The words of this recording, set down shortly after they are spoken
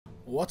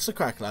What's the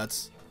crack,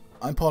 lads?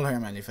 I'm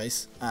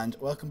PaulHairyManlyFace, and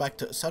welcome back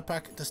to South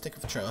Park: The Stick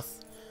of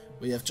Truth.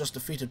 We have just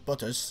defeated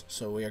Butters,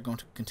 so we are going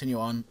to continue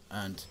on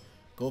and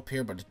go up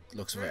here by the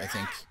looks of it, I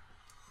think.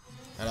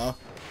 Hello?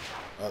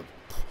 I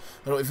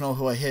don't even know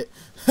who I hit.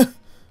 Let's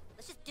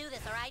just do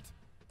this, alright?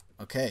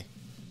 Okay.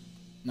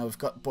 Now we've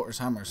got Butters'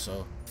 hammer,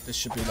 so this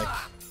should be like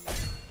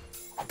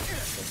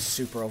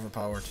super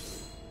overpowered.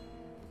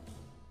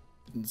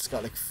 And it's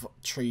got like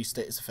 3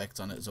 status effects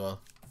on it as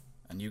well.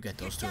 And you get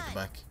those 2 at the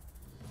back.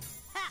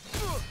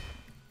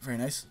 Very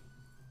nice.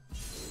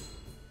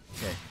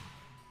 Okay.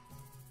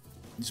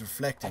 He's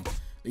reflecting.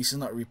 At least he's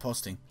not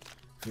riposting.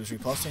 If he was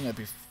riposting, I'd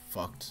be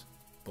fucked.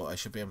 But I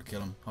should be able to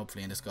kill him,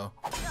 hopefully, in this go.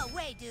 No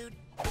way, dude.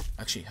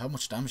 Actually, how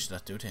much damage did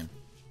that do to him?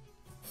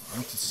 I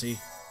want to see.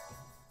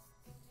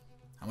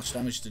 How much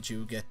damage did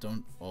you get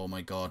done? Oh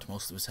my god,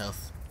 most of his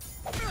health.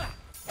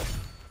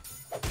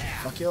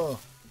 Fuck you.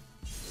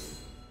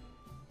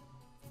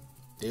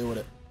 Deal with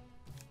it.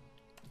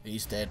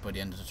 He's dead by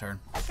the end of the turn.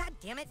 God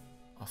damn it.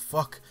 Oh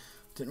fuck.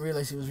 Didn't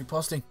realise he was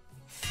riposting.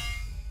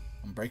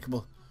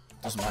 Unbreakable.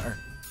 Doesn't matter.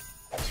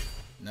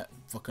 Nah,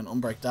 fucking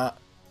unbreak that.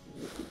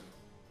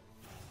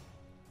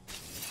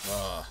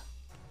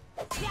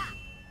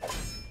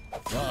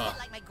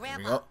 Like my There grandpa.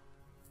 we go.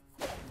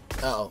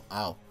 Uh-oh,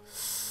 ow.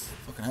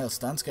 Fucking hell,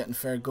 Stan's getting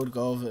fair good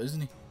go of it,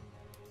 isn't he?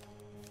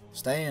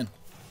 Stay in.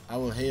 I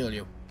will heal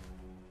you.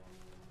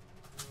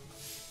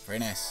 Very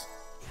nice.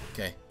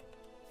 Okay.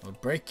 We'll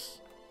break.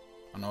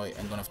 Oh no, wait,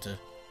 I'm gonna have to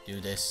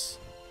do this.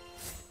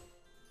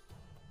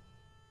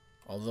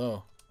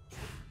 Although,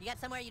 You got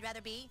somewhere you'd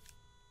rather be?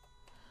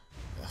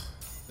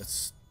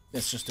 let's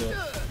just do it.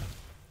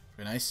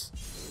 Very nice.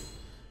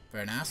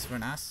 Very nice, very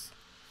nice.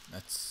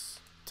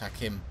 Let's attack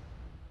him.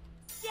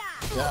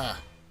 Yeah.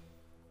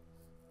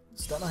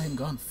 Is that not him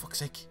gone? Fuck's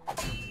sake.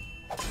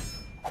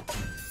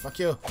 Fuck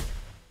you.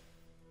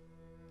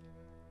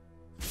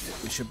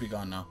 He should be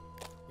gone now.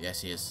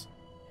 Yes, he is.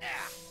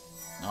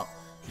 No,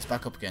 he's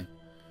back up again.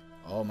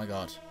 Oh my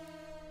god.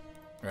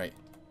 Right.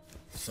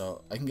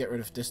 So, I can get rid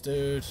of this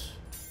dude.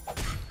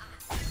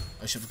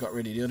 I should have got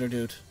rid of the other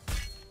dude.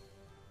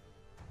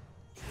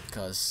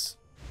 Because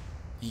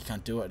he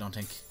can't do it, I don't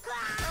think.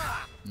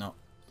 No.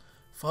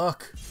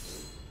 Fuck.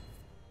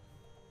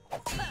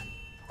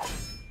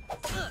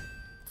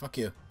 Fuck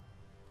you.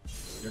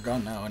 You're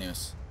gone now,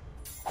 anyways.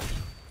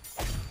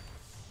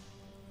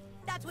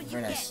 That's what you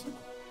Very get. nice.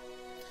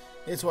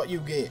 It's what you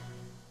get.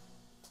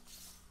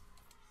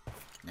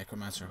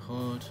 Necromancer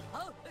Hood.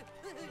 Oh,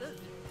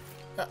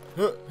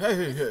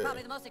 Hey.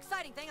 probably the most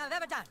exciting thing I've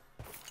ever done.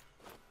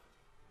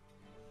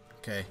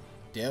 Okay,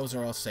 the elves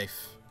are all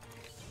safe.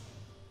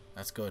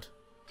 That's good.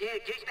 Dude,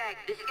 douchebag,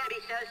 this is gonna be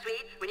so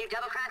sweet when you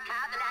double-cross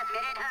Kyle at the last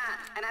minute, huh?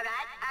 Am I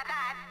right? High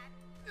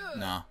five.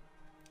 Nah,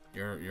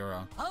 you're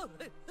wrong. Oh.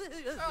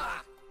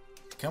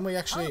 Can we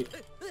actually?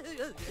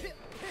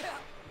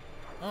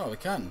 Oh, we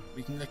can.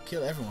 We can like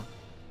kill everyone.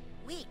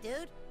 Weak,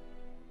 dude.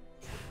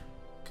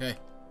 Okay.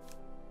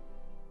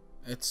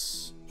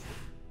 Let's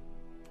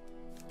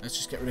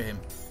just get rid of him.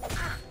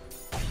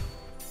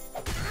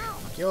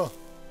 Fuck you.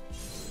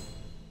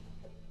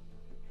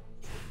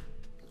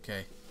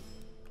 Okay.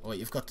 Oh wait,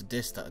 you've got the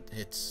disc that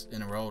hits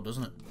in a row,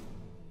 doesn't it?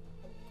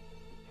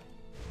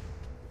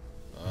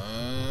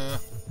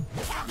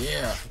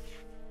 Yeah.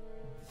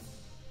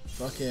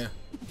 Fuck yeah.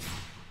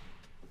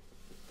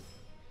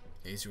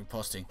 He's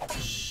riposting.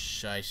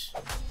 Shite.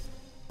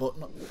 But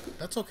no,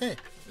 that's okay,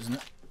 isn't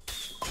it?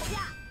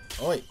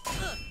 Oh wait.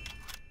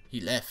 He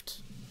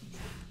left.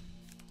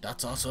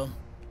 That's awesome.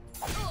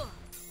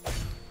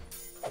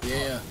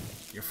 Yeah,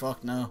 you're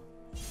fucked now.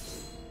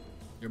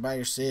 You're by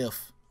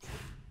yourself.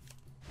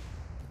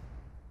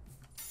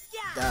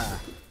 Ah,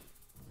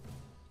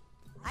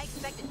 I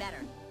expected better.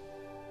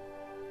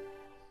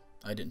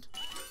 I didn't.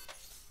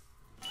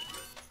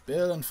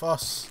 Bill and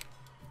Foss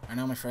are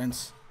now my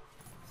friends.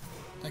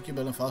 Thank you,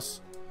 Bill and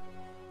Foss.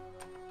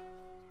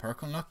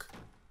 Perk unlock?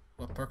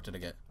 What perk did I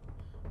get?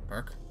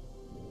 Perk?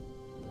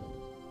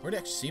 Where do you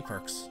actually see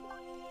perks?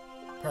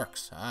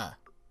 Perks, ah.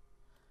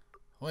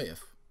 What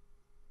if?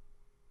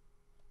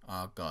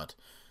 Oh god.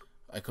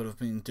 I could have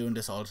been doing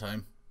this all the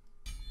time.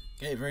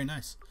 Okay, very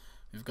nice.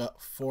 We've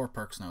got 4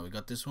 perks now. We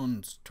got this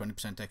one,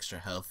 20% extra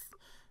health.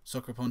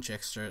 Sucker Punch,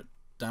 extra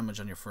damage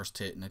on your first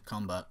hit in a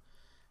combat.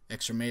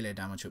 Extra melee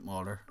damage with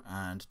Mauler.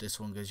 And this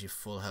one gives you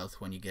full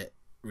health when you get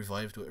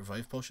revived with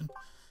Revive Potion.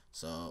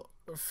 So,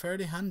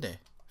 fairly handy.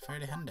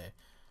 Fairly handy.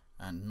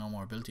 And no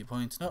more ability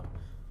points. No.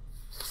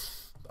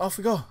 Off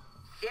we go.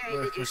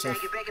 Seriously, We're safe.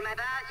 douchebag, you're breaking my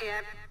balls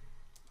here.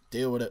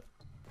 Deal with it.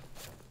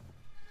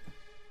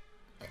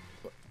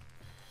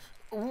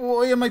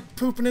 Why am I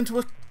pooping into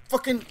a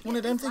fucking one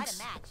of them Quite things?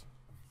 a match.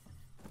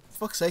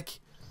 Fuck's sake.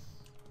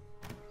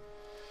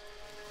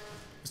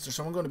 Is there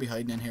someone going to be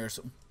hiding in here or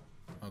something?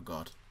 Oh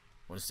god.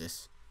 What is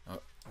this? Oh,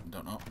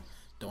 don't know.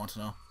 Don't want to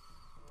know.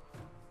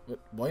 What,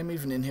 why am I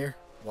even in here?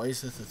 Why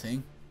is this a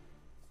thing?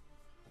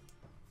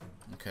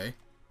 Okay.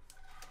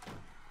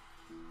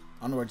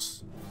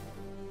 Onwards.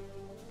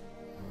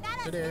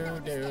 Badass.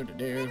 Do-do-do-do-do.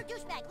 Commander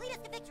Douchebag, lead us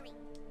to victory.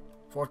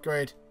 4th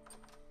grade.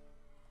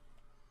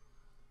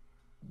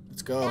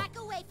 Let's go. Back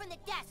away from the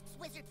desks,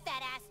 wizard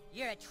fat ass.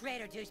 You're a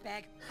traitor,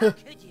 douchebag. How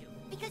could you?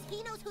 Because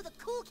he knows who the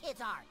cool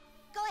kids are.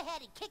 Go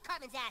ahead and kick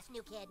Cartman's ass,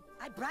 new kid.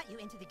 I brought you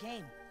into the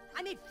game.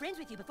 I made friends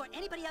with you before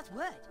anybody else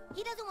would.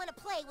 He doesn't want to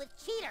play with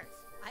cheaters.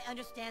 I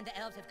understand the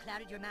elves have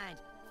clouded your mind.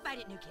 Fight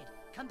it, new kid.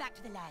 Come back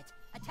to the lads.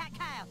 Attack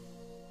Kyle.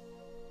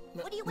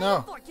 What are you No.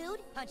 waiting for,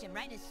 dude? Punch him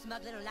right in his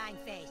smug little lying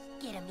face.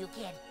 Get him, new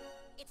kid.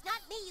 It's not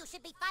me you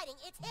should be fighting,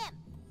 it's him.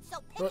 So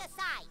pick But- a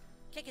side.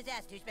 Kick his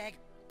ass, douchebag.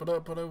 But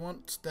I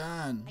want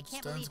Stan. I can't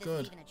Stan's believe this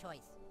good. is even a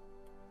choice.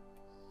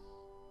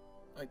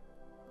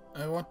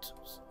 I want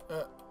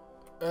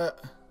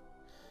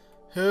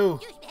who?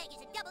 Douchebag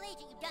is a double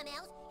agent, you dumb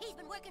elves. He's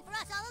been working for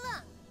us all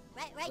along.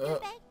 Right, Uh,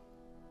 douchebag?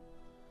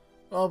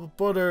 Oh, but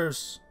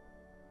Butters.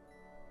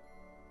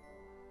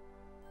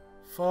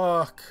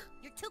 Fuck.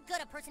 You're too good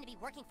a person to be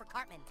working for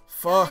Cartman.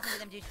 Fuck. Listen to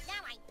them, douche.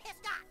 Now I'm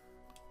pissed off.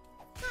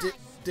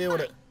 Deal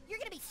with Fine. it. You're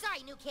gonna be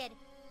sorry, new kid.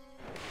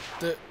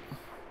 I'm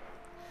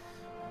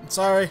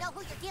sorry. Know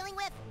who you're dealing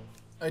with?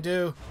 I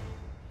do.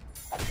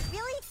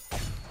 Really?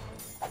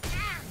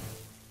 Ah,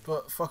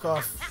 But fuck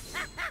off.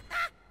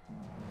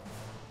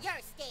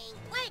 you're staying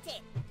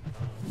planted.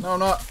 No, I'm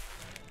not.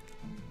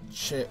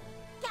 Shit.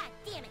 God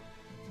damn it.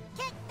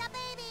 Kick the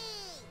baby.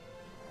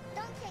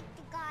 Don't kick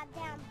the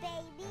goddamn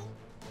baby.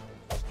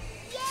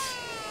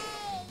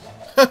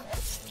 Yay!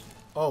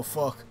 Oh,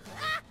 fuck.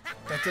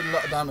 That did a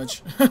lot of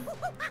damage.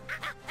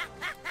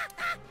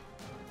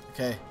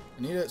 Okay.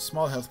 I need a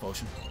small health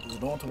potion. Because I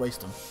don't want to waste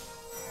them.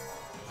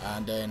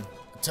 And then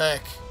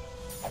attack.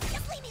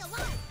 Just leave me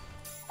alone.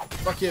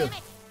 Fuck you. Damn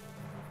it.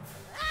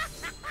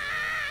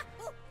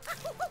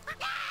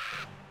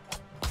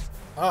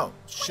 Oh,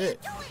 shit.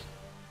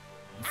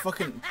 What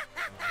are you doing?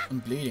 I'm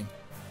bleeding.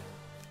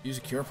 Use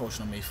a cure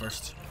potion on me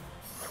first.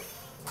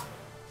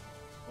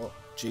 Oh,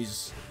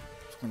 Jesus.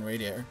 Fucking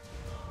radiator.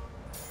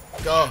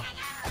 Go.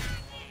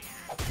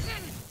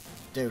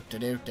 Do.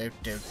 Come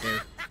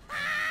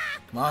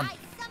on. I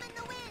summon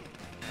the wind.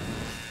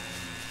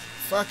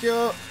 Fuck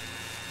you.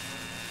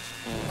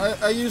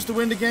 I used the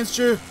wind against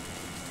you.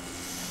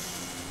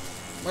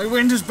 My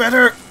wind is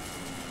better.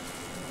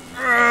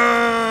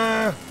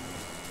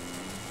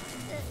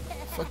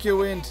 Fuck you,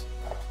 wind.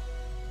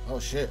 Oh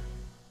shit.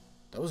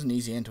 That was an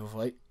easy end to a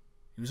fight.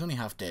 He was only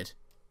half dead.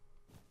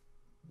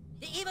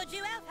 The evil Jew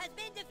elf has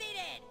been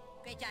defeated.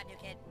 Great job, new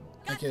kid.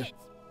 Go, Thank you. kids.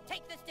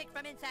 Take the stick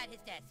from inside his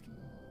desk.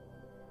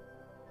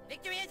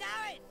 Victory is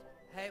ours.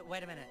 Hey,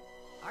 wait a minute.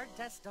 Our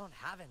desks don't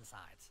have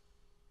insides.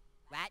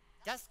 What?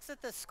 Desks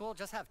at this school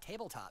just have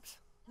tabletops.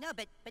 No,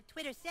 but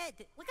Twitter said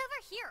that... Look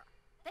over here.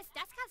 This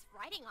desk has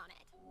writing on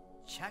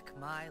it. Check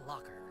my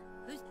locker.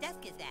 Whose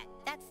desk is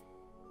that?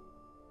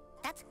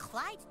 That's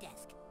Clyde's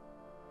desk.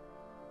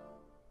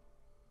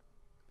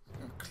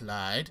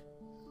 Clyde.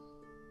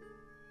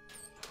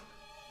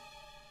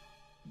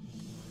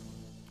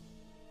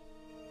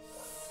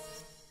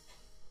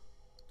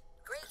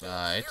 Greetings,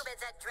 Clyde.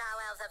 humans and drow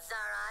elves of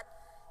Zaron.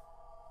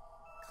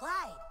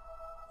 Clyde.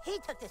 He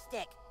took the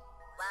stick.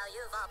 While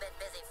you've all been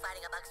busy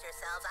fighting amongst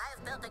yourselves, I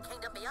have built a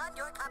kingdom beyond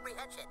your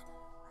comprehension.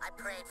 I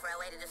prayed for a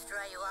way to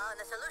destroy you all, and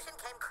the solution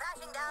came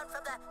crashing down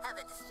from the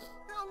heavens.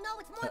 Oh no,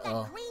 it's more of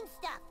Uh-oh. that green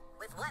stuff.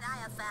 With what I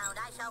have found,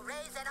 I shall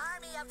raise an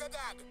army of the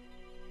dead.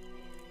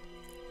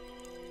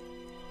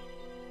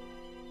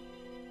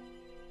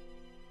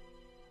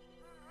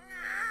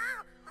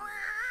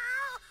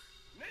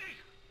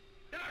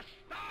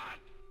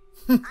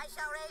 I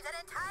shall raise an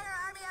entire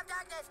army of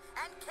darkness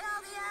and kill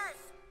the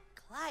earth.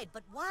 Clyde,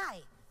 but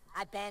why?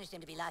 I banished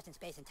him to be lost in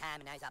space and time,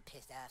 and now he's all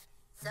pissed off.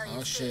 So you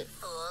Oh, see, shit.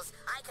 fools,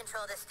 I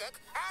control the stick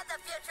and the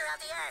future of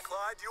the earth.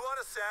 Clyde, do you want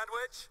a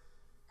sandwich?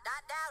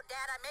 Not now,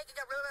 Dad. I'm making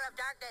a ruler of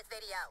darkness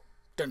video.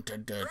 Dun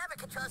dun dun. Whoever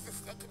controls the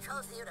stick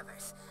controls the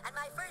universe. And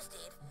my first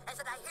deed is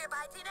that I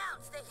hereby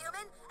denounce the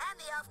human and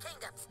the elf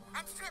kingdoms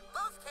and strip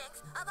both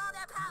kings of all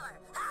their power.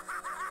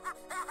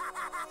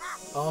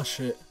 Oh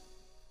shit.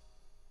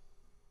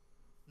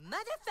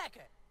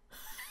 Motherfucker!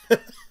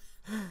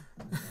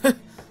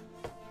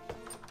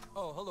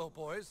 Oh, hello,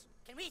 boys.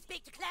 Can we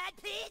speak to Clyde,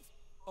 please?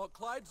 Oh,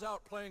 Clyde's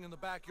out playing in the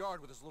backyard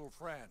with his little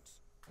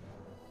friends.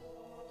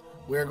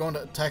 We're going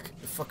to attack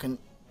a fucking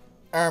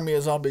army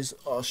of zombies.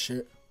 Oh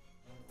shit.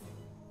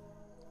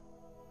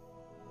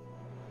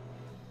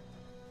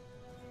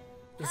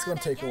 It's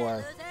gonna take a while.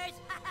 Losers.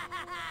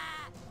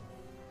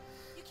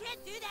 You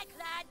can't do that,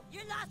 Clyde.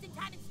 You're lost in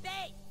time and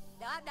space.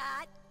 No, I'm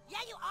not. Yeah,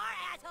 you are,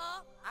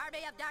 asshole. Army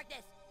of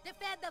Darkness,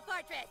 defend the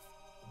fortress.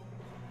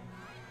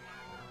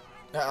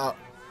 Uh-oh.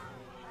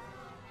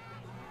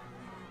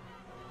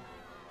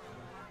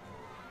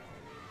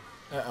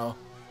 Uh-oh.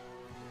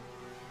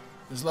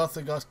 There's lots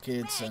of got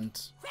kids Craig,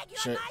 and Craig, you're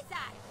shit. on my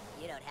side.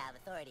 You don't have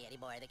authority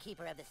anymore. The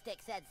keeper of the stick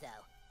said so.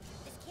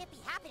 This can't be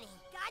happening.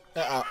 God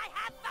damn Uh-oh. it, I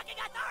have fucking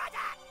authority!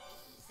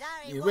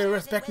 Sorry, You will warriors and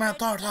respect my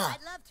wizards. authority.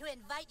 I'd love to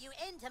invite you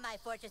into my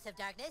fortress of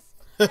darkness,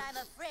 but I'm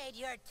afraid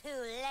you're too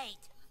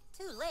late.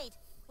 Too late?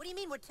 What do you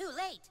mean we're too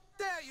late?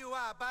 There you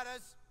are,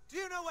 Butters. Do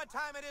you know what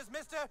time it is,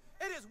 mister?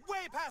 It is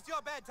way past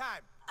your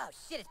bedtime. Oh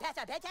shit, it's past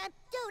our bedtime?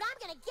 Dude, I'm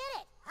gonna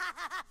get it.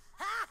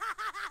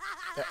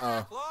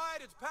 Uh-oh.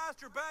 Clyde, it's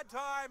past your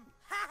bedtime.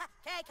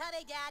 Okay,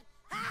 coming, Dad.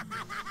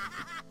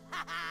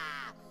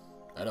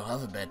 I don't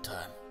have a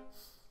bedtime.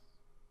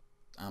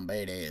 I'm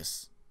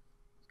badass.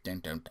 Dun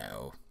dun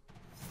dun.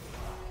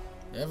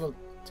 Level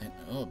 10.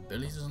 Oh,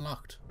 Billy's is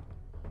unlocked.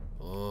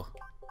 Oh.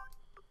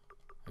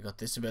 I got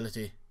this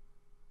ability.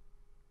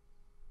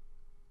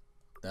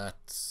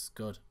 That's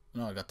good.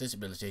 No, I got this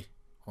ability.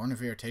 Horn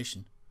of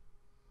Irritation.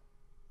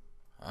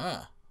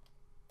 Ah.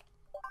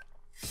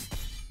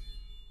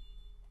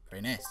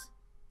 Very nice.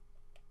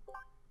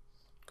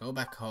 Go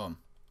back home.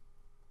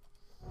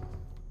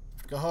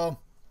 Go home.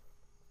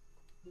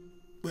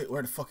 Wait,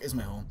 where the fuck is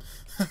my home?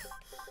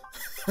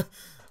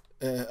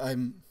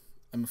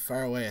 I'm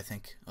far away, I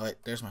think. Alright,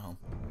 there's my home.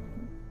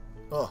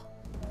 Oh.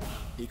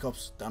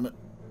 Teacups, damn it.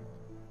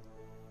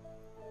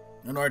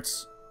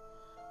 Onwards.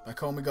 Back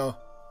home we go.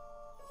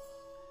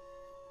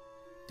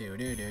 Do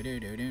do do do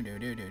do do do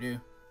do do do.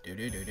 Do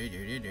do do do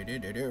do do do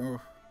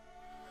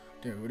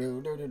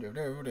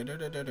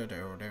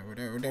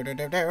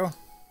do do.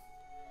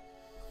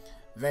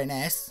 Very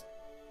nice.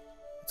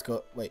 Let's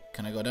go. Wait,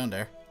 can I go down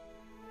there?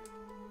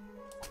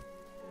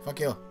 Fuck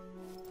you.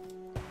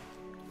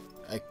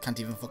 I can't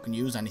even fucking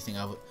use anything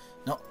of it.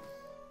 No.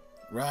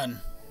 Run.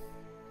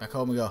 Back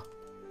home we go.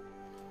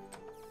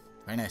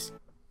 Very nice.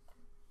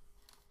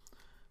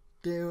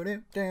 Oh,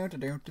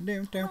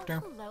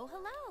 hello,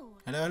 hello.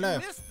 Hello, hello.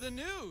 Missed the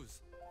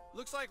news.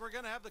 Looks like we're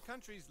gonna have the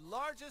country's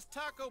largest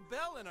Taco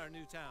Bell in our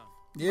new town.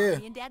 Yeah.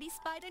 Mommy and Daddy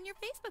spied on your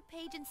Facebook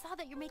page and saw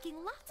that you're making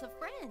lots of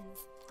friends.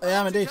 I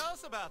am indeed. Tell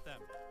us about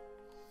them.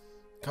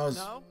 Cause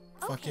No?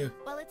 fuck Okay, you.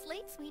 well, it's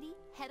late, sweetie.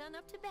 Head on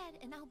up to bed,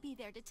 and I'll be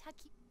there to tuck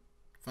you.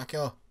 Fuck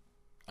you.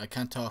 I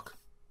can't talk.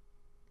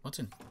 What's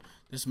in?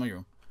 This is my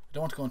room. I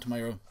don't want to go into my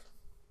room.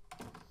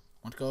 I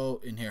want to go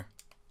in here.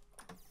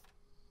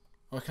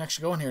 Oh, I can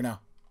actually go in here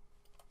now.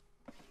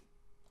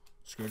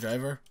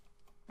 Screwdriver.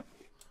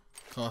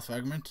 Cloth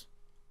fragment.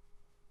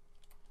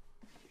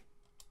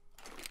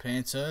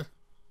 Pencil.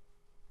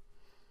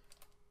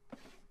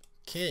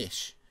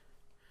 Cash.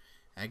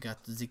 I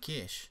got the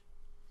cash.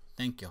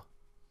 Thank you.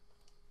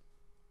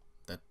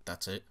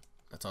 That's it.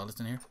 That's all that's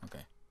in here?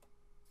 Okay.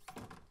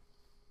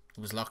 It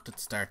was locked at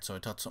the start, so I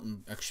thought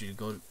something actually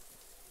good.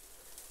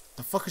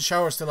 The fucking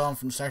shower's still on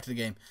from the start of the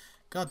game.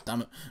 God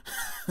damn it.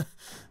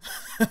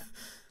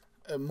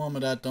 Mum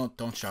and Dad,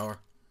 don't shower.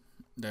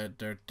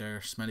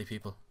 They're smelly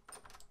people.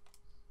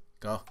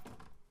 Go.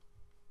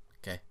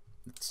 Okay,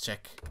 let's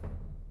check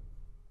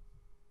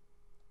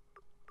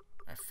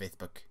our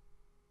Facebook.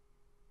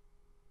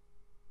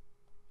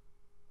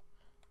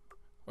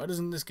 Why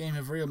doesn't this game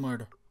have real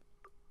murder?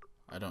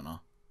 I don't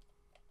know.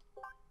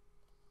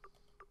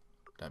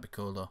 That'd be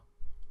cool though.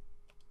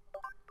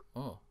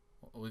 Oh,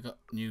 we got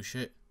new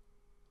shit.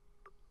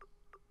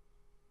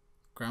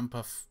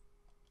 Grandpa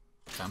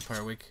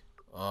Vampire Wig.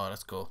 Oh,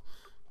 that's cool.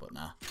 But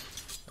nah,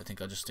 I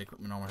think I'll just stick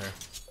with my normal hair.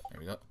 There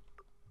we go.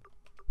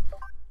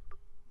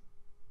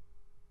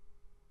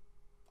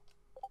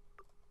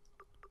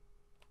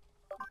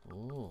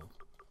 Oh,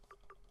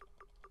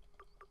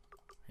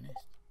 very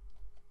nice.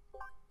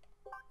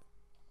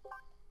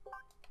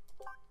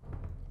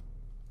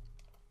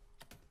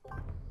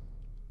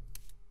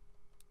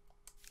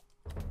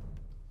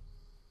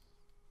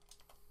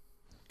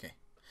 Okay,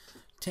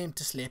 time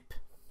to sleep.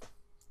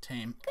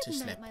 Time to Good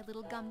sleep. night, my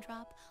little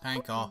gumdrop.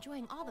 Thank Hope you're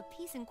you. enjoying all the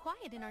peace and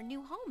quiet in our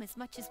new home as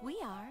much as we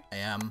are. I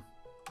am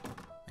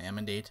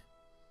indeed.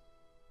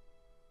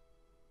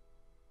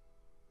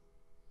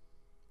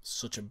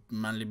 Such a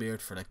manly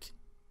beard for like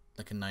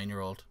a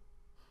 9-year-old.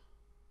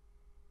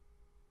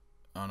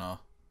 Oh no.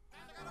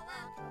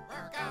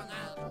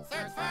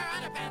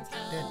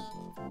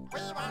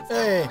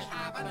 Hey.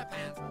 Oh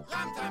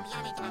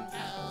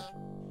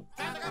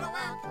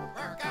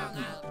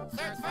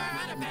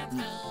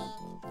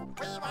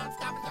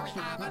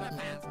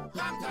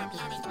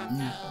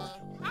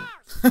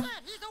shit,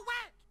 he's a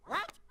wank!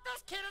 What?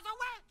 This kid is a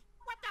wank!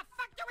 What the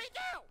fuck do we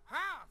do?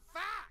 Oh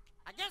fuck!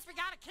 I guess we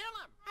gotta kill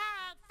him.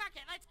 Alright, fuck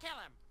it, let's kill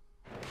him.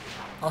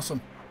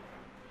 Awesome.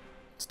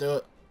 Let's do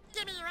it.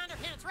 Give me your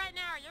underpants right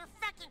now, you're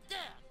fucking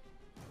dead.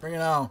 Bring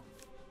it on.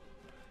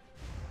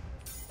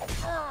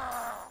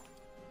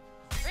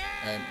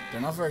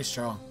 They're not very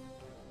strong.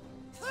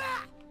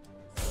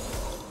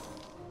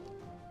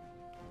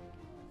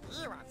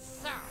 You are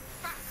so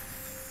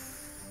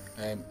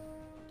fucked.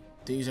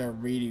 These are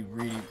really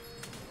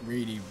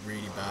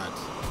bad.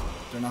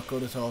 They're not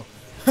good at all.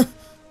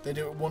 They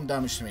do 1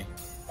 damage to me.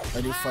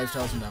 I do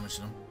 5,000 damage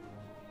to them.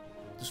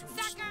 Just,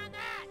 Suck on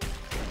that!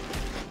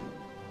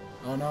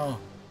 oh no,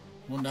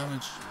 1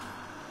 damage.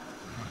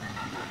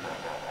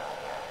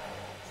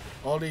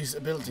 All these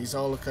abilities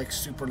all look like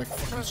super like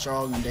fucking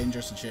strong and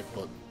dangerous and shit,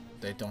 but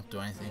they don't do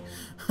anything.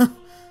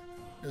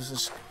 This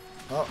is,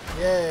 oh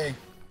yay!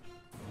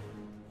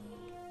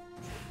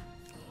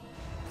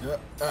 I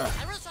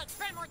wish I'd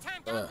spend more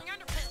time dodging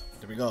underpants.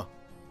 There we go.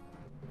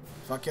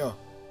 Fuck you.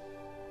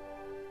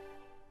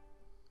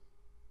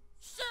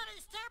 Shit,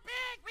 he's too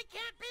big! We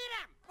can't beat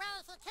him!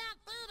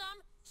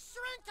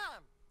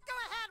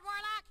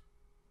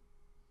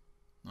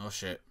 Oh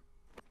shit.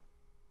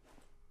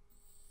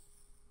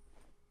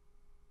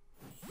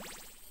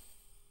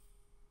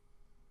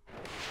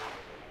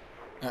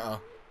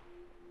 Uh-oh.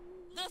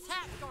 This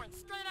hat's going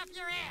straight up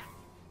your ass.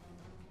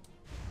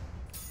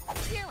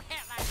 You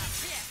hit like a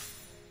bitch.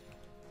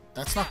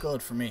 That's not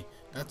good for me.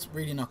 That's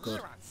really not good.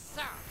 You are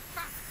so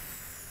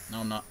fucked.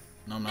 No, I'm not.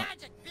 No, I'm not.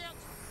 Magic, bitch.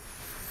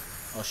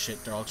 Oh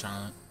shit, they're all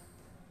channeling it.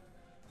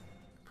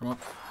 Come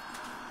up.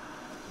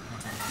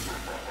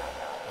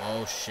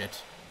 Oh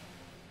shit.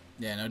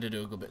 Yeah, no, they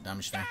do a good bit of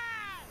damage there.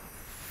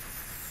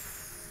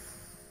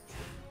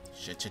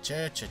 Shit, shit,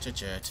 shit, shit, shit,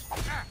 shit.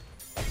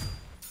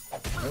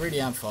 I really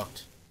am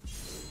fucked.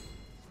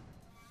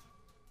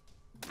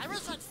 I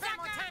wish I'd spend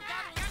more time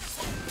down the other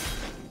side.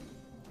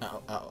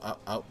 Ow, ow, ow,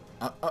 ow,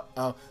 ow, ow,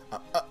 ow,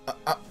 ow, ow,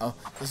 ow, ow.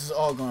 This is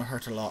all gonna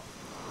hurt a lot.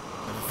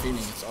 I have a feeling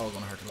it's all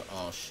gonna hurt a lot.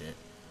 Oh shit.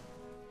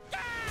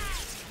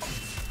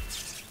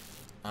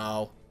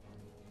 Ow.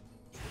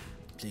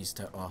 Please,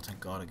 oh, thank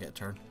God I get a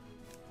turn.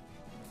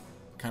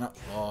 Can I?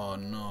 Oh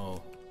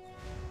no.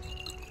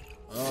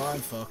 Oh, I'm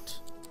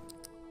fucked.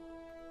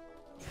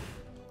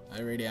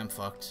 I really am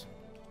fucked.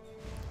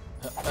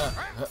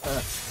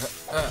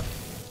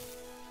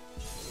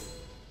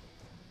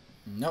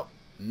 Nope,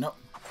 nope.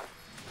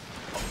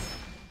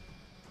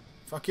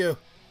 Fuck you.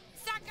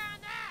 Suck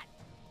on that.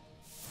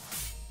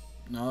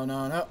 No,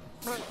 no, no.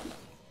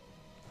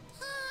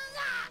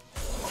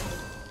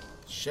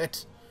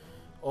 Shit.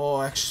 Oh,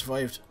 I actually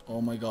survived.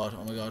 Oh my god,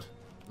 oh my god.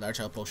 Large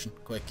health potion,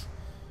 quick.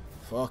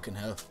 Fucking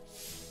hell.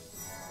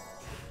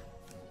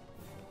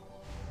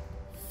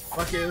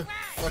 Fuck you,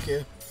 fuck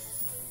you.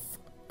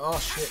 Oh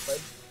shit, I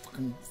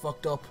fucking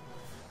fucked up.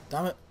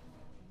 Damn it.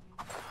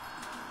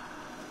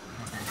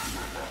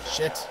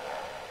 Shit.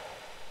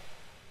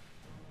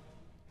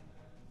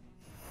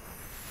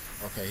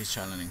 Okay, he's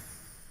channeling.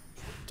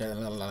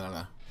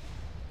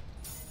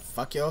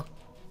 Fuck you.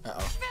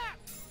 Uh-oh.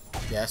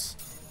 Yes,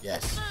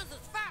 yes.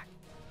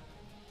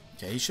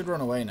 Okay, he should run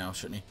away now,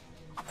 shouldn't he?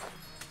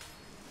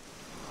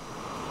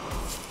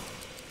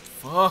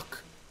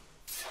 Fuck.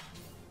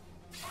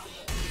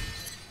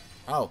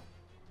 Ow.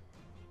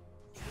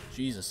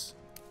 Jesus.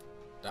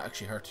 That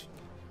actually hurt.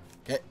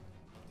 Okay.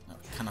 No,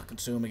 cannot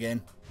consume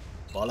again.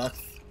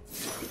 Bollocks.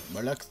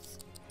 Bollocks.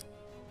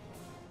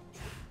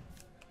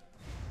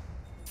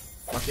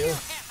 Fuck you.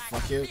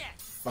 Fuck you.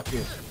 Fuck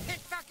you.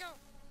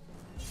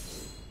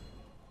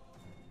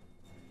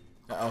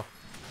 Uh-oh.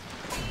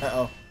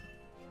 Uh-oh.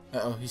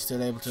 Uh-oh, he's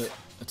still able to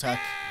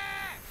attack.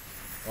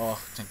 Oh,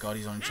 thank God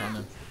he's only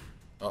channeling.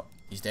 Oh,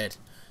 he's dead.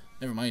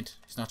 Never mind.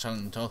 He's not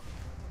channeling at all.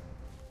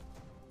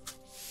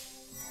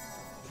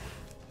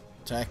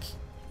 Attack.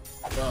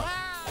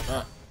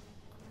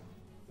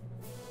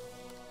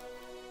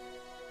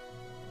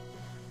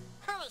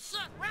 Holy shit,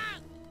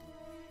 run!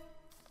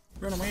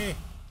 Run away!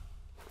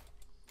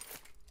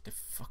 The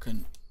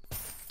fucking...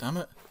 Damn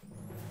it.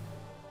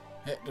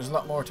 Hey, there's a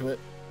lot more to it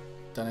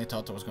than I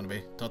thought there was going to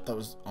be. Thought that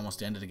was almost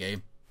the end of the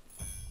game.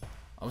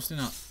 Obviously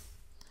not.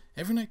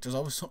 Every night there's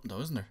always something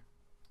though, isn't there?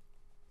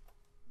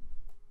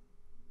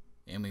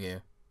 In we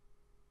go.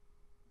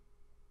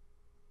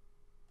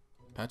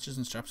 Patches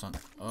and straps on.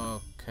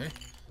 Okay.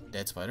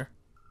 Dead spider.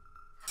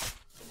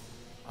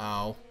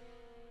 Ow.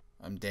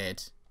 I'm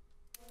dead.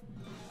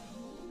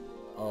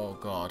 Oh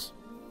god.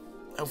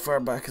 How far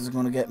back is it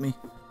going to get me?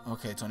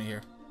 Okay, it's only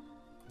here.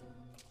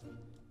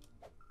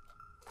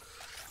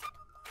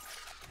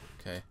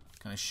 Okay.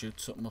 Can I shoot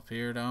something up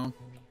here down?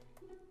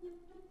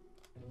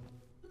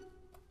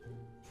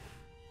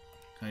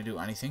 Can I do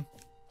anything?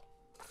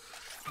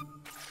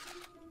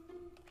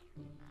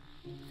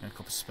 Can I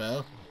cop a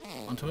spell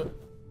onto it?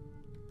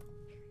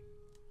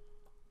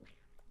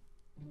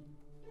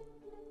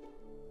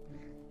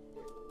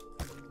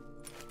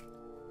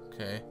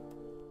 Okay.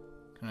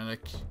 Can I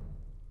like...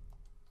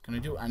 Can I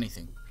do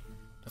anything?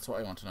 That's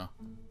what I want to know.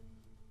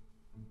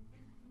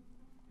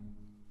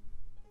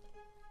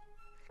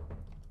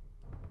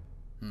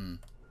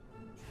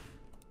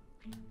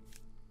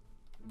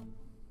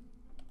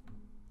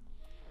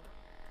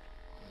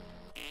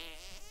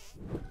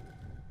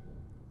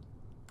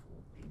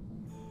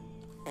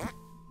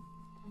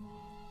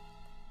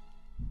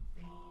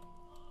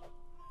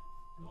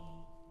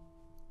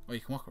 Oh, you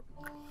can walk.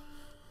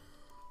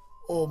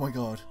 Oh my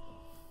god.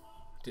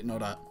 Didn't know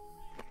that.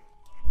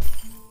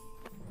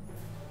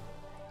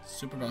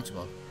 Super bouncy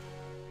ball.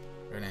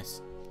 Very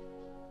nice.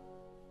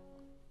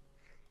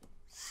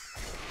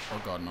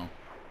 Oh god, no.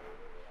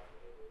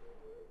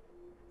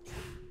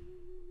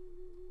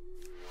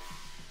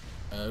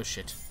 Oh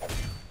shit.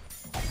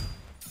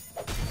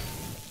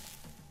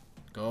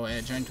 Go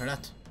away, giant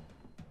turret.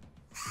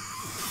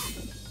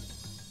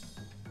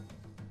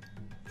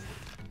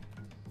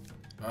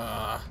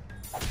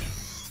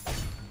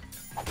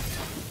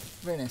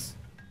 Very nice.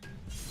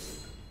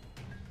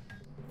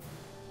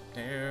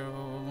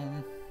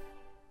 Down.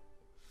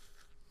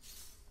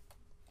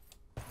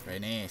 Very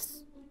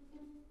nice.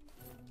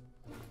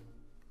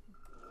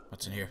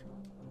 What's in here?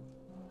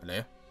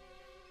 Hello?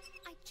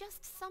 I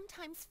just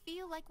sometimes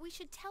feel like we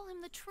should tell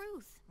him the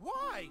truth.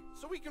 Why?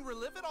 So we can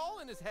relive it all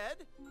in his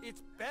head?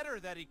 It's better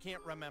that he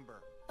can't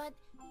remember. But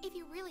if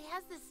he really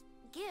has this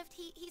gift,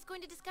 he's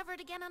going to discover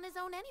it again on his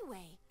own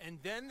anyway. And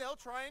then they'll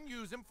try and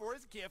use him for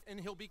his gift, and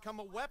he'll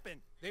become a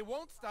weapon. They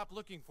won't stop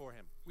looking for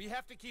him. We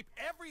have to keep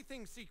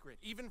everything secret,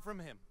 even from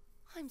him.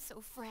 I'm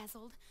so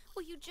frazzled.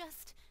 Will you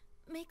just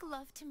make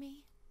love to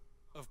me?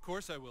 Of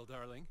course I will,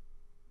 darling.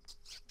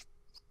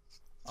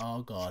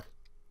 Oh God.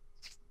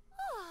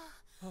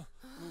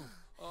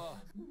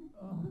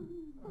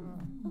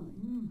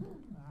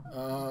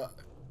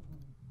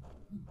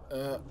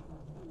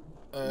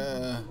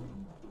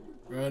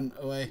 Run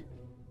away.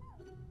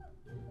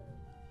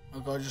 Oh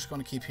God, you're just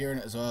gonna keep hearing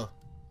it as well.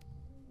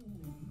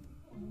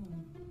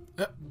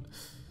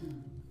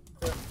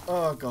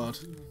 Oh God.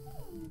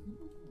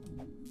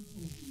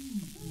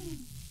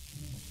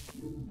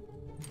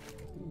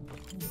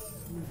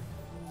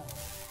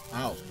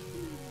 Ow.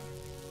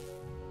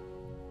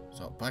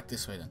 So back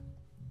this way then.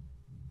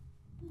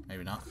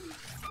 Maybe not.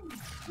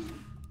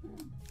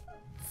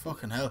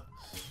 Fucking hell.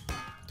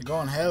 They're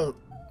going hell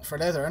for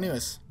leather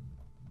anyways.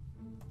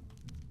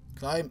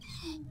 Climb.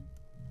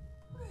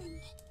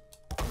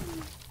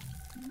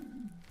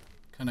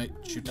 Can I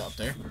shoot that up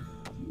there?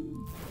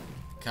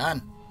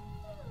 Can.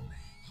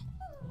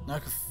 Now I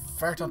can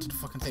fart onto the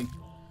fucking thing.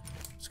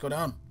 Let's go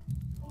down.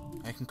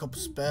 I can cup a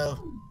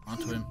spell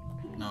onto him.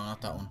 No,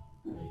 not that one.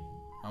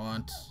 I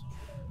want...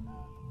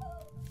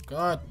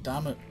 God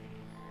damn it.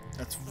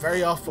 That's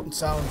very off-putting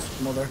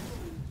sounds, mother.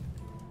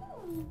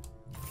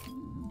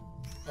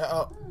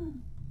 Uh-oh.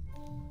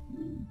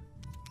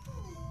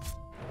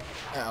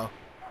 Uh-oh.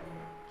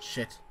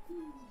 Shit.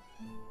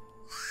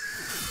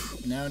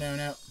 No, no,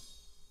 no.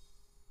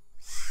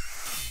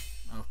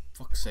 Oh,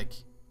 fuck's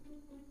sake.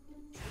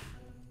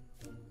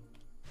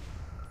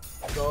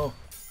 Go.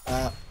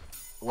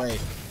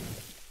 Wait.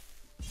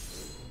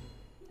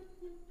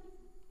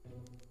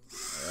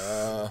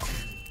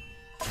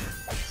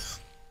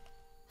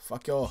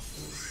 Fuck you.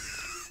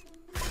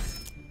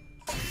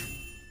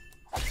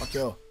 Fuck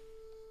you.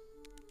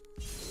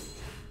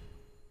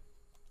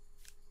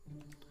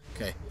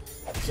 Okay.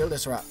 Kill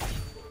this rat.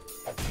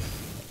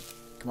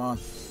 Come on.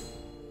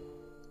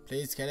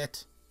 Please kill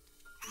it.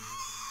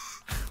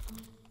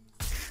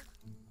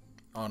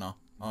 Oh no.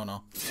 Oh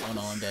no. Oh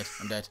no, I'm dead.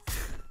 I'm dead.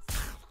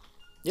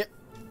 Yep.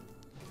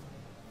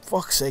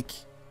 Fuck's sake.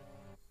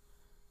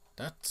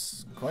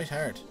 That's quite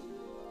hard.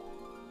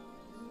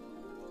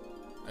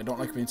 I don't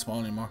like being small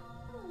anymore.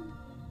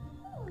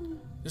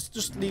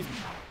 Just leave.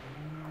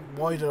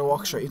 Why did I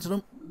walk straight into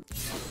them?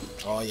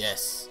 Oh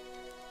yes.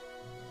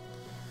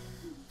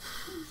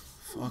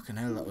 Fucking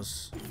hell, that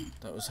was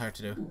hard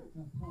to do.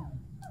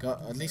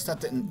 God, at least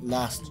that didn't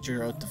last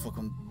throughout the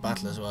fucking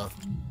battle as well.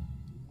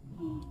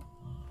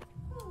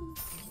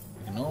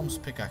 A gnome's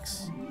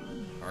pickaxe.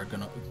 Or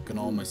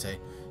gnome, I say.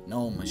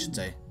 Gnome, I should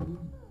say.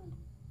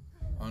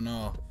 Oh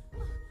no.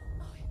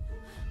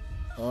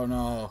 Oh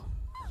no.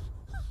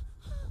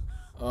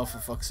 Oh, for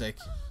fuck's sake.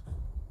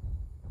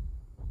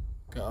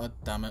 God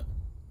damn it.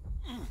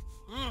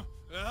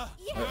 I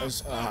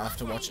have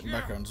to watch it in the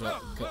background as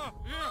well.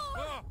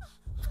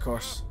 Of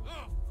course.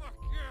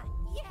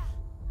 Yeah.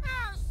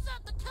 Oh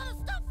shit, the kid is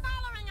still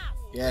following us.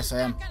 Yes, I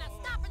am. He's gonna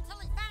stop until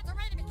he finds a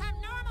way to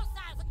become normal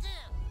size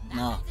again. That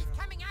No. means he's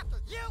coming after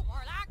you,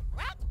 Warlock.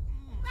 What?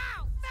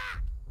 Oh,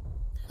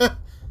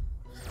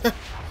 fuck.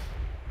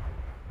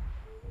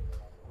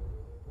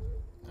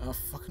 Oh,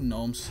 fucking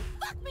gnomes.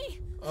 Fuck me!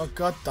 Oh,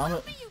 god damn it.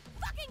 Fuck me, you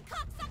fucking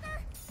cocksucker!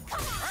 Come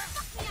on,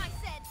 fuck me, I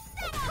said!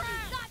 That all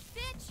you got,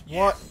 bitch!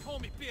 What? Call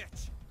me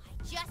bitch.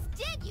 I just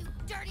did, you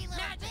dirty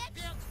little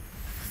bitch!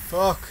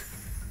 Fuck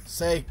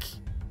sake.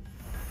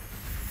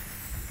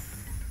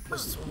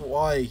 Just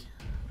why?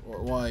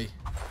 Why?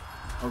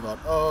 Oh god.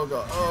 Oh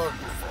god. Oh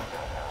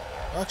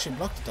fuck. I actually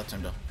blocked it that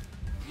time though.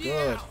 Yeah,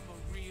 Good. I'm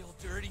a real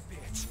dirty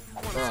bitch.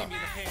 Wanna see me the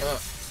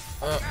hands?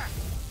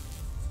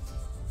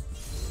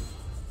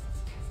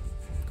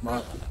 Come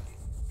on.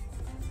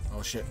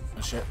 Oh shit.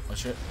 Oh shit. Oh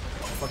shit.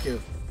 Fuck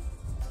you.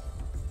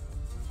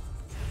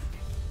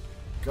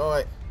 Go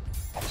away.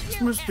 This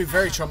must be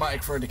very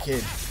traumatic for the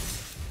kid.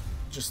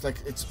 Just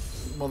like its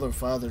mother and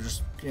father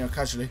just, you know,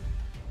 casually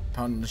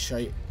pounding the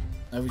shite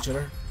of each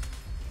other.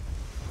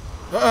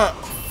 Ah!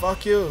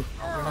 Fuck you!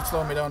 You're not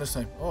slowing me down this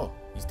time. Oh,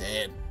 he's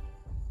dead.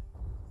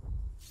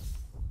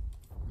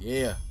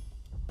 Yeah.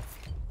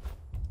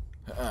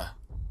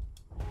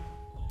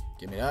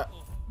 Give me that.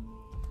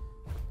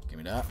 Give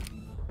me that.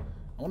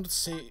 I wanted to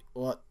see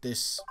what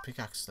this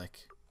pickaxe is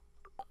like.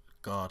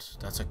 God,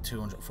 that's like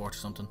 240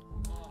 something.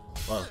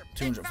 Well,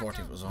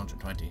 240 if it was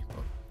 120,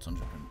 but it's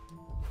 100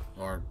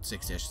 or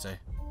 60 I should say.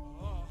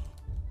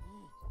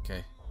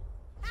 Okay.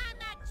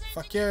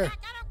 Fuck you! I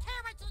don't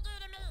care what you do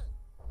to me.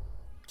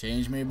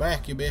 Change me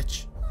back, you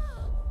bitch.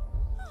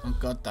 Oh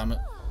god damn it.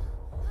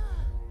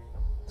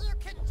 You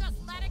couldn't just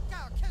let it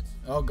go, could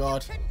you? Oh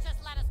god. You couldn't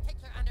just let us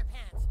take your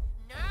underpants.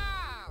 No!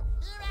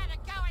 You had to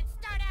go and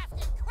start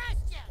asking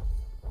questions.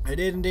 I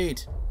did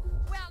indeed.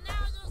 Well,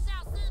 now you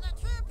shall see the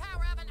true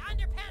power of an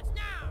underpants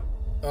now.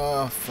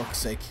 Oh, fuck's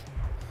sake.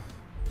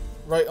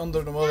 Right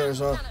under the mother as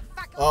well.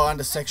 Oh, and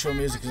the sexual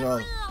music as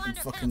well. And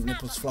fucking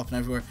nipples flopping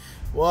everywhere.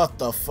 What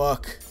the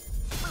fuck?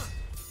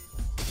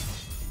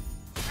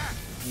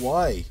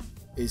 Why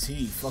is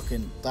he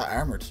fucking that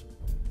armoured?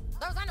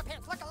 Those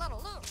underpants look a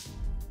little loose.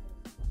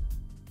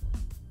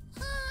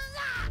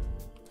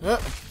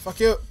 Fuck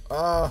you.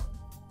 Uh-oh.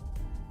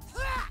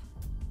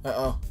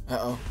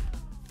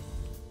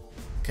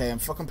 Okay, I'm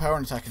fucking power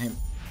and attacking him.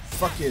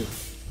 Fuck you.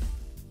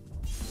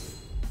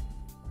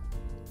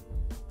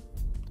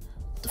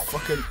 The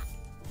fucking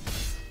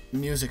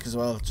music as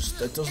well,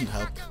 just, it doesn't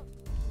help.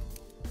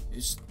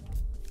 It's...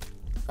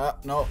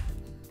 no.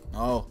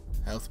 No.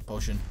 Health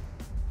potion.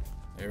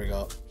 There we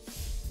go.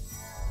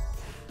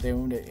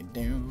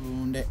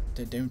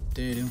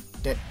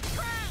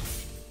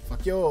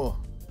 Fuck you.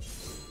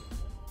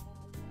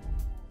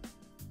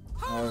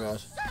 Oh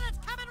god.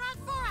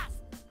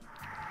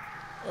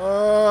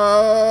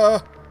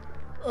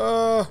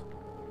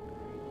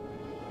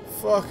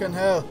 Fucking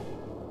hell.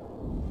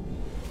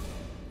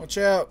 Watch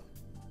out.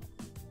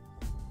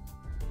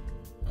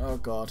 Oh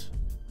god.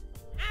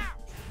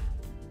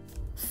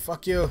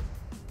 Fuck you.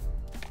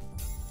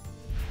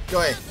 Go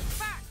away.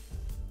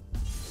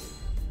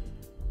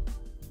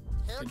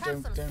 Here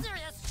comes some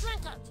serious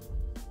shrinkage.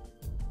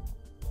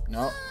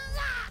 No.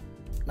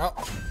 No.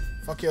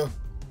 Fuck you.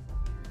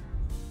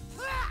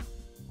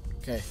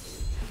 Okay.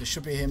 This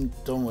should be him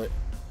done with.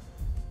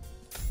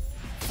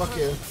 Fuck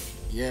you.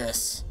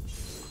 Yes.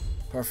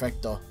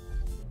 Perfecto.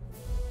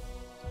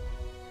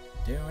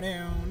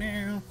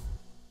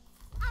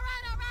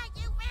 Alright,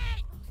 you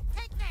win!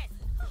 Take this!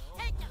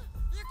 Take it!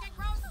 You can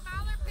grow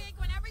smaller pig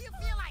whenever you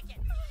feel like it!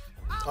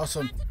 All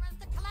Awesome. we wanted was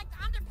to collect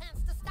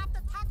underpants to stop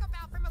the Taco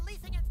Bell from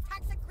releasing its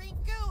toxic green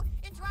goo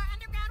into our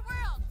underground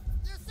world!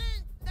 You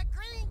see, the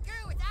green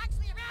goo is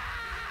actually a...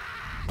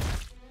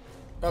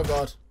 Oh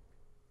god.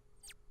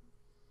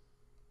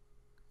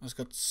 I just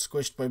got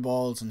squished by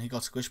balls and he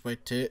got squished by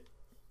tit.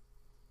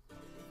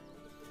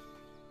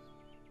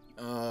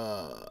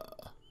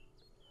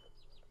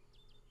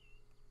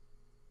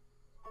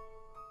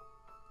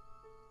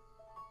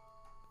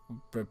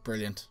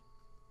 Brilliant.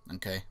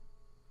 Okay.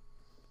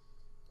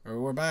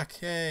 We're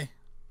back. Yay.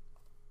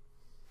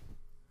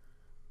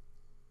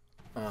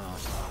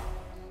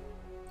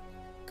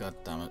 God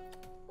damn it.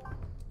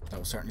 That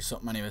was certainly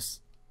something anyways.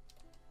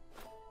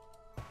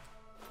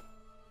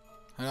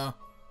 Hello?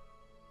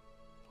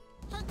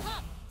 Hey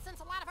kid, since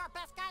a lot of our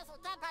best guys are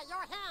dead by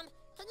your hand,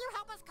 can you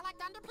help us collect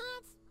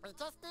underpants? We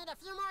just need a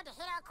few more to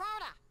hit our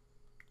quota.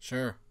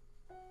 Sure.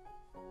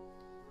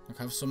 Look,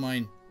 have some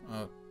mine.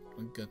 Oh,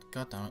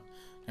 God damn it.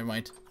 Never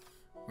mind.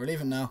 We're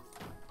leaving now.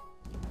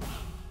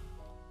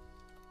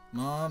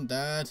 Mom,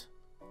 Dad.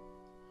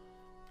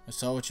 I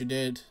saw what you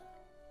did.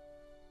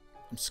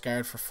 I'm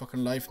scared for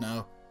fucking life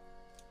now.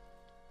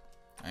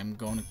 I'm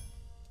going to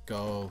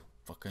go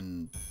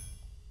fucking...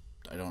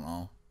 I don't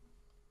know.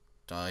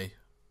 Die.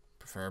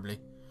 Preferably.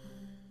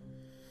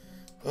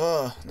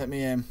 Oh, let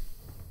me...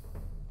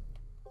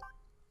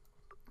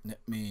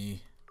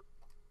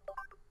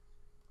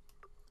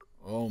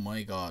 Oh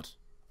my god.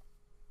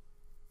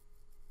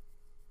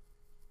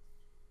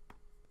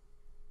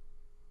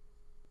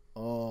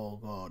 Oh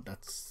god,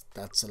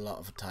 that's a lot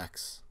of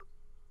attacks.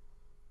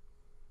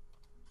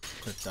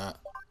 Equip that.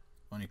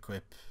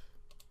 Unequip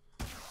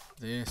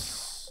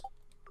this.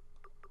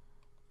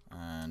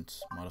 And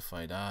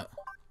modify that.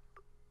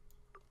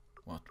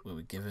 What will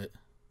we give it?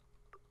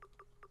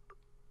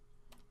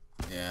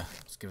 Yeah,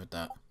 let's give it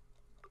that.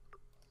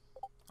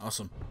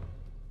 Awesome.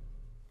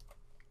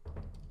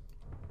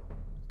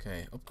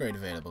 Okay, upgrade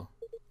available.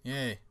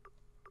 Yay.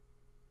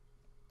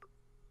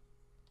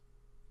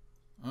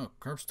 Oh,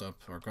 curb stomp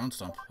or ground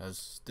stomp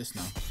has this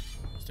now.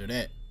 Let's do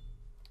that.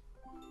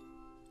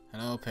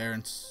 Hello,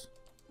 parents.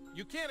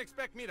 You can't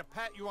expect me to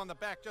pat you on the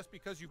back just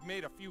because you've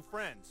made a few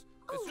friends.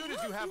 As soon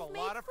as you have a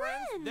lot of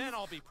friends, then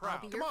I'll be proud.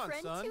 I'll be Come your on,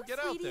 friend son, too, get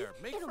sweetie. out there,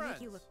 make It'll friends.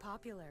 make you look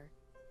popular.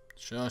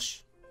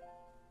 Shush.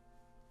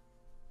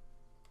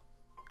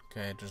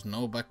 Okay, there's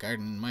no back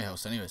garden in my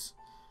house anyways.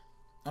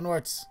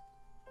 Onwards.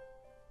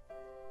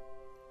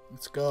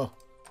 Let's go.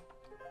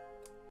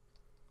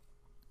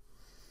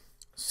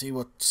 See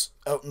what's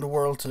out in the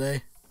world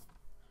today.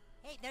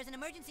 Hey, there's an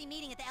emergency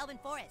meeting at the Elven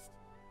Forest.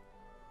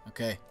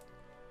 Okay.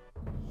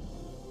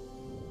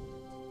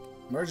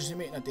 Emergency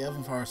meeting at the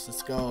Elven Forest.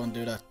 Let's go and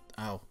do that.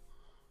 Ow.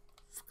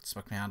 Fucking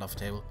smacked my hand off the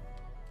table.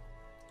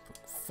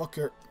 Fuck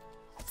your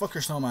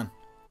snowman.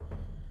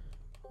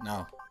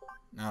 Now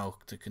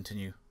to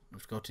continue. We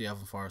have to go to the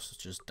Elven Forest,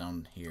 which is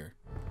down here.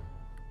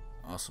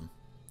 Awesome.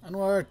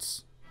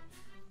 Onwards.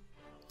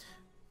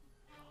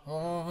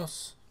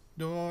 Horse.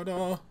 Da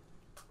da.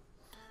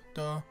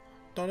 Da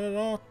da da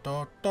da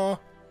da da.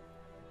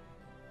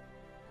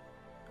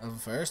 Elven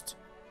Forest.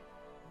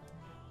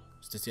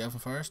 Is this the Elven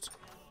Forest?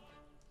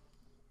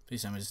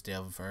 Please tell me this is the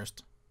Elven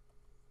Forest.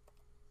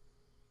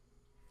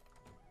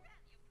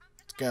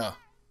 Let's go.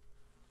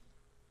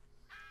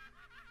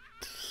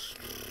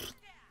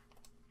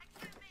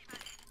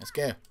 Let's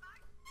go.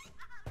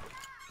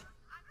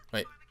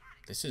 Wait.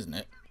 This isn't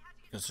it.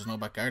 Because there's no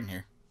back garden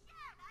here.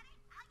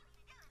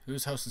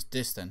 Whose house is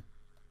this then?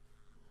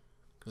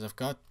 Because I've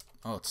got...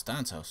 Oh, it's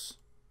Stan's house.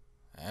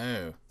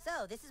 Oh.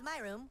 So, this is my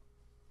room.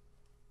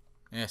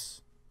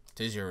 Yes.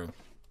 It is your room.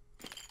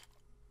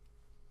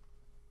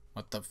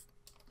 What the...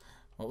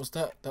 What was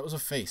that? That was a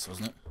face,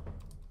 wasn't it?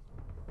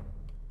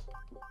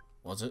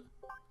 Was it?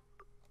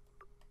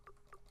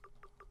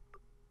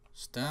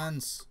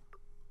 Stan's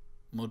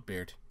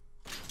Mudbeard.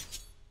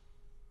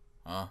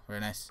 Oh, very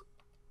nice.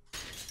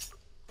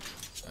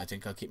 I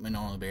think I'll keep my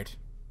normal beard.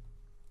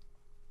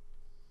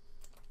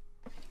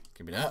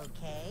 Give me that.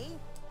 Okay.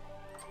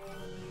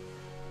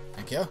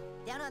 Thank you.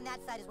 Down on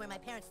that side is where my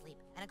parents sleep.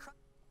 And across...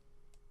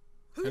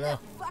 Who the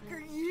fuck are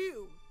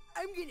you?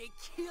 I'm gonna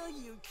kill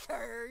you,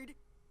 turd.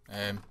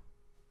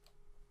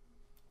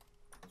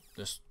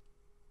 Just...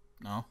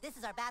 No. This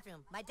is our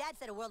bathroom. My dad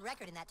set a world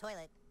record in that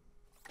toilet.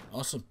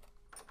 Awesome.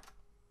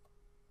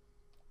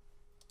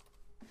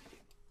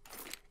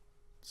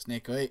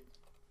 Snake away.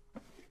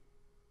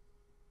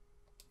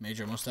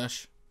 Major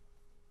mustache.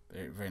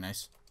 Very, very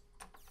nice.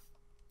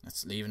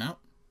 Let's leave now.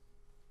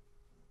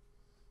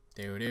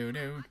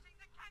 Do.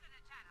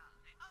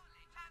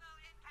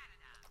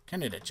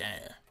 Canada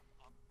Channel.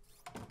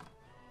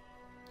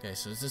 Okay,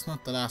 so is this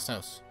not the last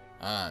house?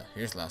 Ah,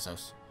 here's the last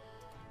house.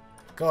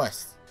 Of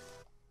course.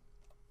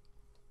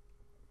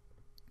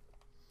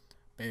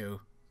 Boo.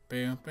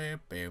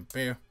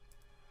 Boo.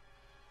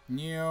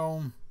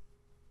 No.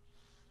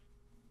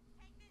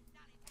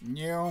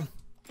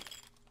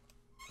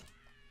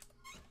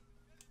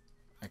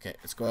 Okay,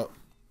 let's go out.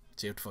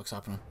 See what the fuck's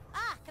happening.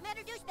 Ah,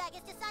 Commander Douchebag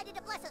has decided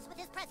to bless us with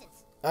his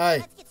presence. Aye.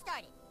 Let's get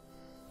started.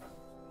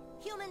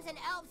 Humans and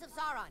elves of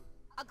Sauron,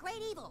 a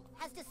great evil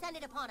has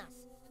descended upon us.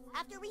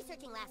 After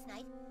researching last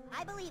night,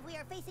 I believe we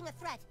are facing a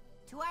threat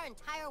to our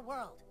entire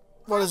world.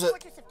 What is it? The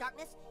Fortress of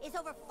Darkness is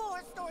over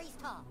 4 stories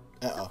tall.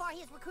 So far, he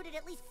has recruited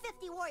at least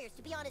 50 warriors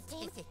to be on his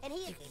team, and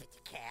he is...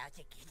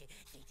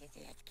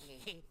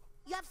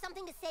 You have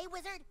something to say,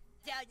 wizard?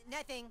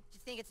 Nothing.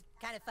 Just think it's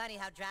kind of funny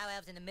how drow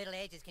elves in the Middle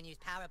Ages can use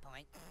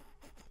PowerPoint.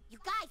 You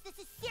guys, this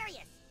is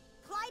serious.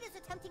 Clyde is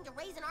attempting to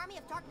raise an army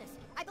of darkness.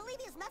 I believe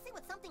he is messing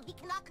with something he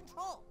cannot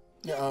control.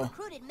 He has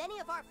recruited many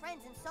of our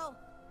friends, and so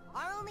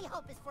our only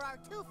hope is for our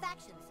 2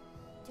 factions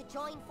to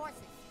join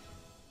forces.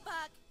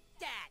 Fuck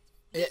that.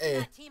 You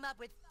cannot team up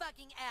with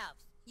fucking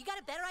elves. You got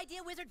a better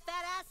idea, wizard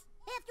fat ass?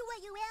 After what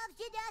you elves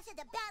did to us at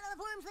the Battle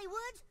of Wormsley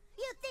Woods,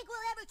 you think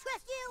we'll ever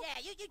trust you?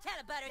 Yeah, you tell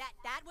it, Butter.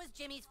 That was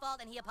Jimmy's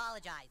fault, and he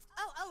apologized.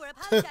 Oh, we're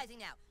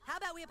apologizing now. How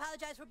about we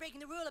apologize for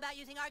breaking the rule about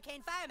using arcane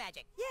fire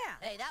magic? Yeah.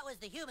 Hey, that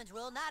was the humans'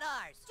 rule, not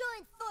ours.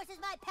 Join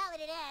forces, my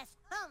paladin ass.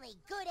 Only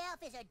good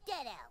elf is a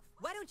dead elf.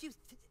 Why don't you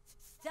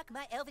suck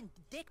my elven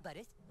dick,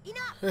 Butters?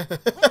 Enough!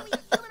 Whether we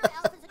are human or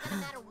elf isn't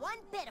gonna matter one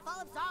bit if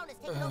all of Sauron is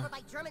taken over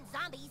by German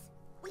zombies.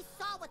 We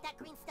saw what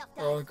that green stuff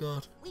does. Oh,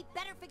 God. We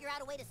better figure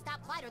out a way to stop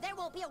Clyde, or there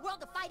won't be a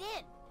world to fight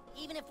in.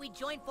 Even if we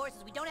join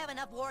forces, we don't have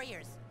enough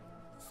warriors.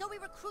 So we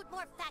recruit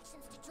more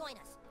factions to join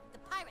us. The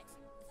Pirates,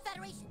 the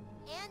Federation,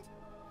 and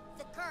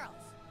the girls.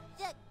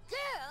 The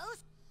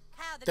girls?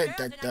 How, the girls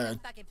are not gonna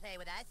fucking play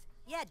with us?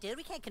 Yeah, dude,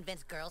 we can't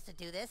convince girls to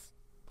do this.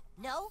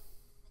 No,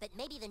 but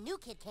maybe the new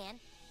kid can.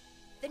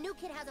 The new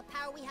kid has a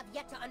power we have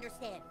yet to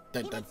understand.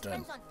 He makes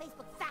friends on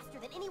Facebook faster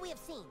than any we have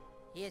seen.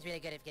 He is really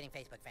good at getting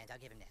Facebook friends, I'll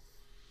give him that.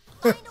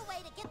 Find a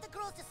way to get the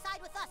girls to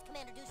side with us,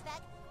 Commander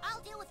Douchebag.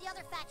 I'll deal with the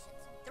other factions.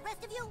 The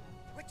rest of you,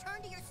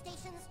 return to your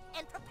stations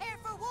and prepare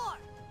for war.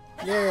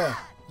 Yeah,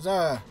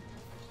 Zara.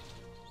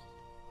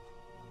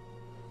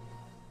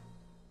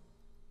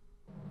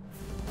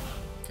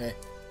 Okay,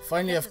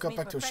 finally I've got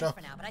back to a shop.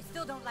 For now, but I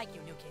still don't like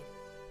you, new kid.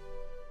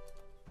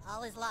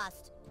 All is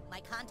lost.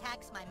 My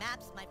contacts, my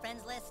maps, my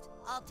friends list,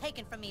 all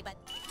taken from me, but...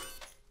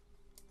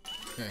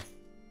 Okay.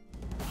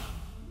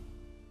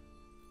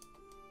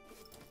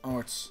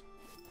 Onwards.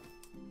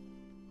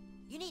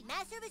 You need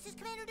mass services,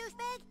 Commander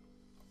Douchebag?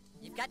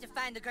 You've got to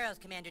find the girls,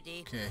 Commander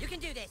D. Okay. You can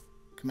do this.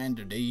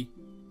 Commander D.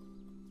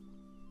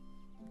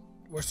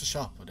 Where's the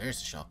shop? Oh, there's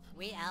the shop.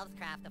 We elves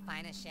craft the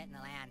finest shit in the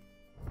land.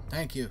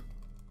 Thank you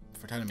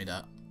for telling me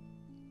that.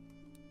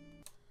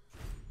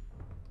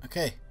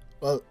 Okay,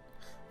 well,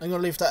 I'm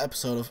going to leave that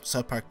episode of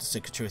South Park The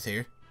Stick of Truth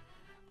here.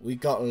 We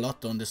got a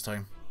lot done this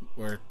time.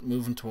 We're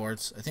moving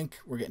towards, I think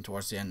we're getting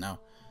towards the end now.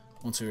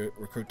 Once we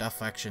recruit that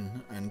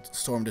faction and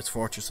storm this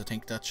fortress, I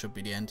think that should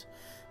be the end.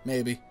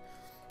 Maybe.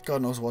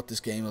 God knows what this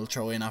game will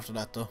throw in after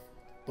that though.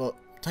 But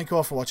thank you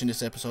all for watching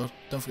this episode.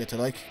 Don't forget to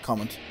like,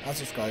 comment and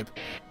subscribe.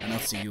 And I'll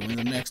see you in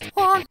the next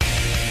one.